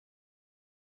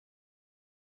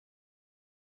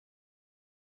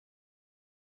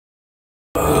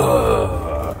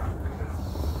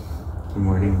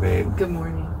Good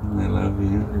morning. I love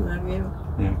you. I love you.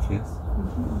 Yeah, kiss.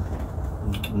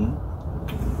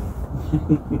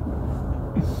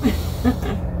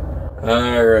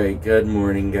 Alright, good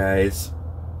morning, guys.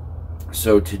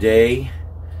 So today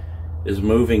is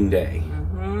moving day.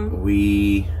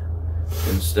 We,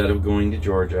 instead of going to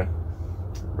Georgia,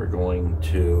 we're going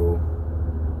to,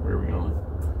 where are we going?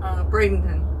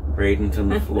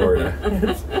 Bradenton, Florida.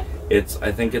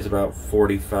 I think it's about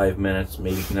 45 minutes,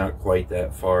 maybe not quite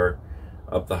that far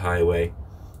up the highway.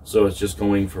 So it's just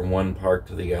going from one park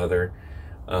to the other.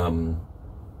 And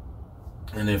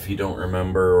if you don't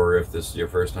remember, or if this is your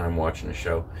first time watching a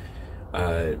show,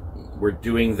 we're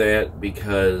doing that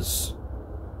because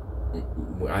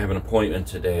I have an appointment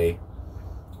today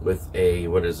with a,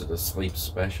 a sleep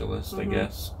specialist, I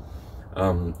guess,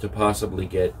 to possibly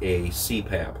get a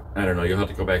CPAP. I don't know, you'll have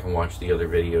to go back and watch the other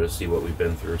video to see what we've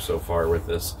been through so far with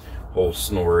this whole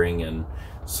snoring and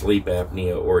sleep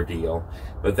apnea ordeal.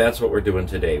 But that's what we're doing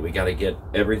today. We got to get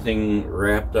everything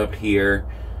wrapped up here,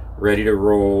 ready to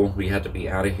roll. We had to be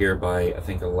out of here by, I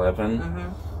think,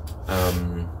 11.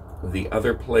 The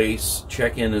other place,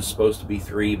 check-in is supposed to be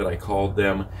 3, but I called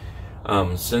them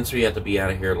since we had to be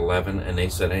out of here at 11, and they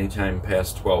said anytime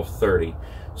past 12:30.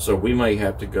 So we might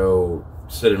have to go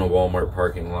sit in a Walmart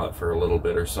parking lot for a little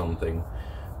bit or something,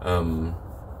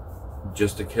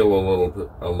 just to kill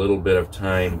a little bit of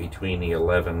time between the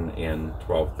 11 and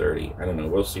 12:30. I don't know.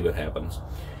 We'll see what happens.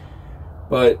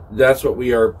 But that's what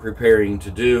we are preparing to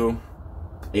do.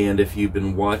 And if you've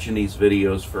been watching these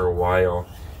videos for a while,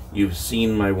 you've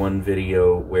seen my one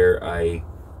video where I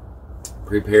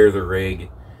prepare the rig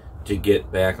to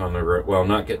get back on the road. Well,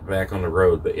 not get back on the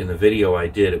road, but in the video I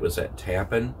did, it was at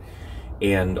Tappan.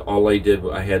 And all I did,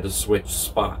 I had to switch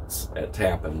spots at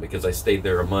Tappan because I stayed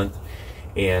there a month.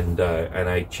 And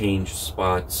I changed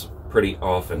spots pretty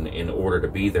often in order to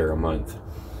be there a month.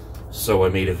 So I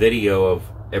made a video of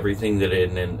everything that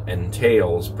it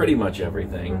entails, pretty much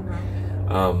everything,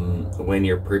 when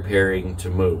you're preparing to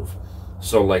move.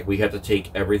 So like we had to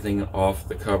take everything off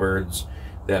the cupboards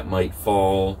that might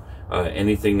fall,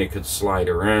 anything that could slide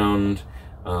around,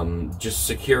 just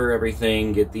secure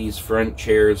everything, get these front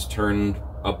chairs turned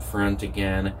up front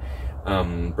again,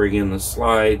 bring in the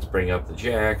slides, bring up the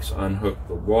jacks, unhook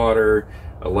the water,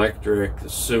 electric, the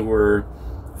sewer,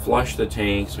 flush the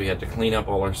tanks. We had to clean up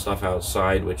all our stuff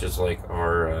outside, which is like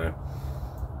our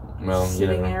well,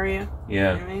 sitting area.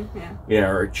 Yeah. You know what I mean? Yeah,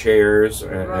 our chairs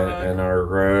and our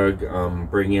rug.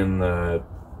 Bring in the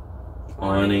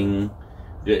awning.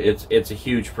 It's a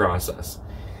huge process.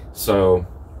 So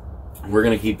we're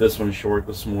gonna keep this one short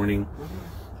this morning.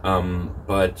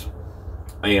 But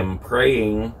I am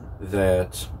praying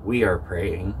that we are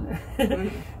praying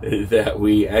that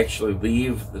we actually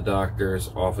leave the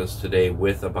doctor's office today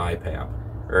with a BiPAP,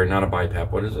 or not a BiPAP.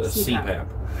 What is it? A CPAP.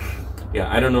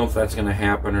 Yeah, I don't know if that's going to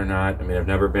happen or not. I mean, I've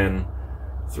never been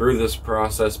through this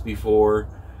process before,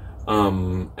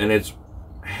 and it's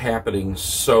happening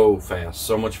so fast,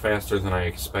 so much faster than I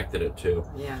expected it to.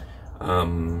 Yeah.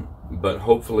 But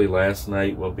hopefully last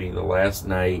night will be the last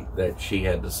night that she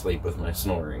had to sleep with my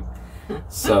snoring.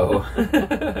 So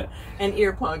and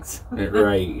earplugs.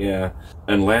 Right, yeah.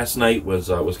 And last night was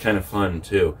kind of fun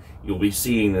too. You'll be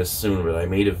seeing this soon, but I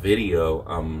made a video.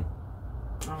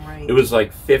 Alright. It was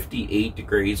like 58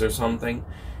 degrees or something,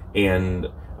 and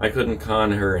I couldn't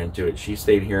con her into it. She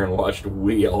stayed here and watched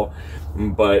Wheel,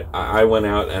 but I went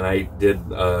out and I did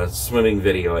a swimming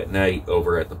video at night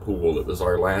over at the pool. It was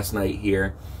our last night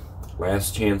here,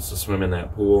 last chance to swim in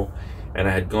that pool. And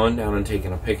I had gone down and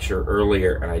taken a picture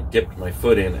earlier, and I dipped my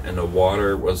foot in, and the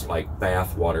water was like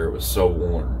bath water. It was so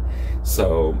warm.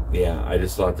 So, yeah, I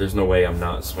just thought there's no way I'm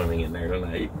not swimming in there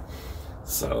tonight.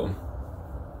 So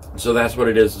that's what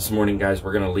it is this morning, guys.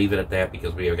 We're going to leave it at that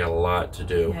because we have got a lot to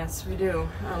do. Yes, we do.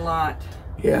 A lot.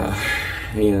 Yeah.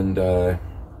 And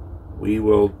we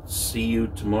will see you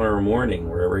tomorrow morning,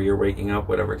 wherever you're waking up,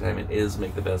 whatever time it is.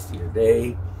 Make the best of your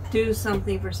day. Do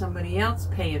something for somebody else,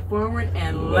 pay it forward,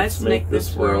 and let's make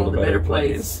this world a better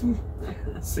place.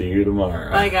 See you tomorrow.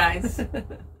 Bye, guys.